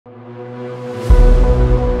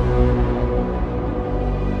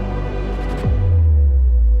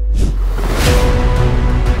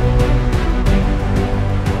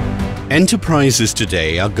Enterprises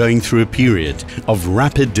today are going through a period of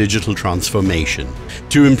rapid digital transformation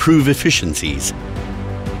to improve efficiencies,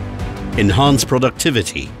 enhance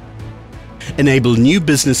productivity, enable new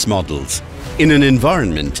business models in an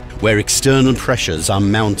environment where external pressures are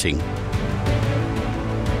mounting.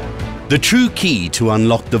 The true key to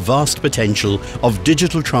unlock the vast potential of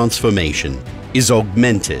digital transformation is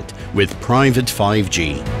augmented with private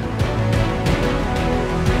 5G.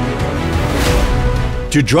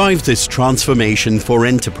 To drive this transformation for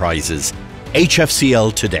enterprises,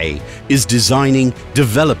 HFCL today is designing,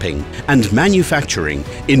 developing and manufacturing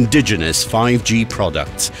indigenous 5G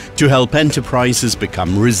products to help enterprises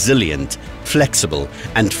become resilient, flexible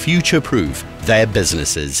and future-proof their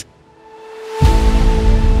businesses.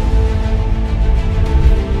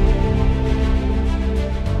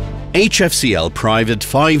 HFCL private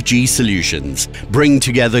 5G solutions bring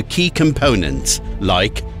together key components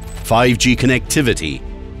like 5G connectivity,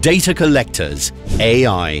 data collectors,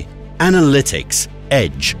 AI, analytics,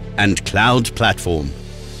 edge and cloud platform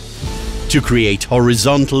to create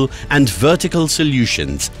horizontal and vertical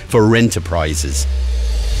solutions for enterprises.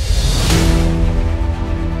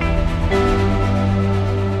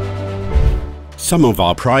 Some of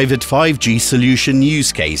our private 5G solution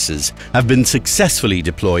use cases have been successfully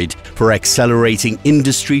deployed for accelerating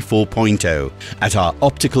Industry 4.0 at our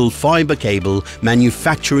optical fiber cable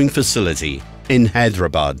manufacturing facility in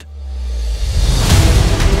Hyderabad.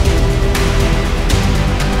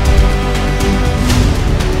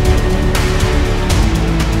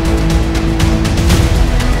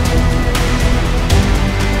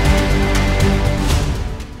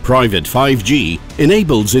 Private 5G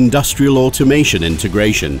enables industrial automation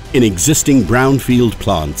integration in existing brownfield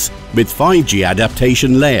plants with 5G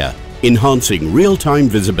adaptation layer, enhancing real-time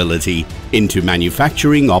visibility into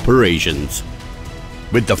manufacturing operations.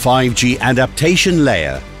 With the 5G adaptation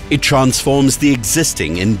layer, it transforms the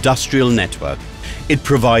existing industrial network. It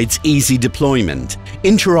provides easy deployment,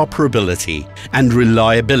 interoperability and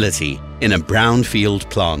reliability in a brownfield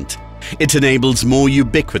plant. It enables more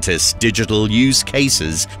ubiquitous digital use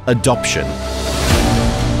cases adoption.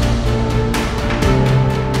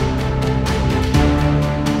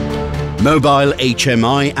 Mobile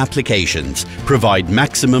HMI applications provide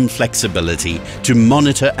maximum flexibility to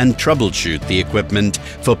monitor and troubleshoot the equipment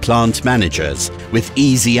for plant managers with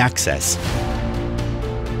easy access.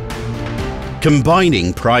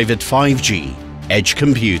 Combining private 5G, edge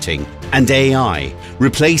computing and AI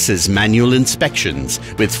replaces manual inspections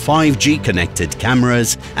with 5G connected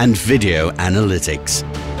cameras and video analytics.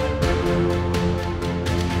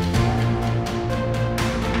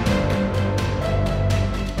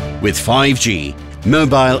 With 5G,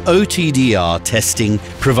 mobile OTDR testing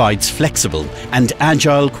provides flexible and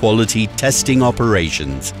agile quality testing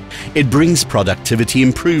operations. It brings productivity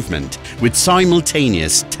improvement with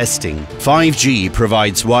simultaneous testing. 5G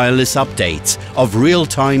provides wireless updates of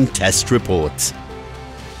real-time test reports.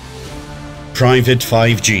 Private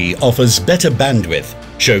 5G offers better bandwidth,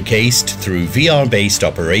 showcased through VR-based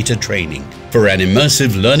operator training for an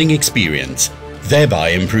immersive learning experience, thereby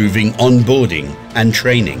improving onboarding and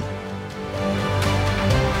training.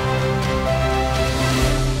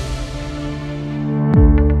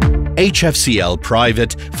 HFCL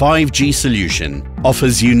Private 5G solution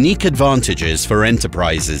offers unique advantages for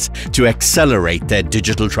enterprises to accelerate their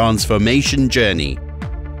digital transformation journey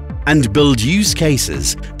and build use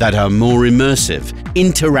cases that are more immersive,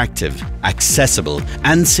 interactive, accessible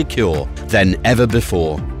and secure than ever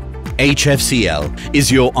before. HFCL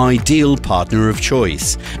is your ideal partner of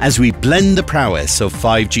choice as we blend the prowess of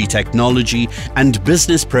 5G technology and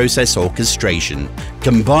business process orchestration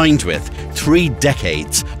combined with 3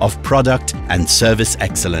 decades of product and service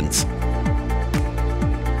excellence.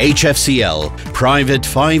 HFCL Private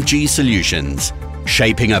 5G Solutions,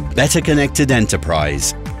 shaping a better connected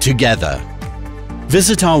enterprise together.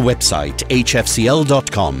 Visit our website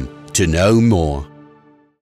hfcl.com to know more.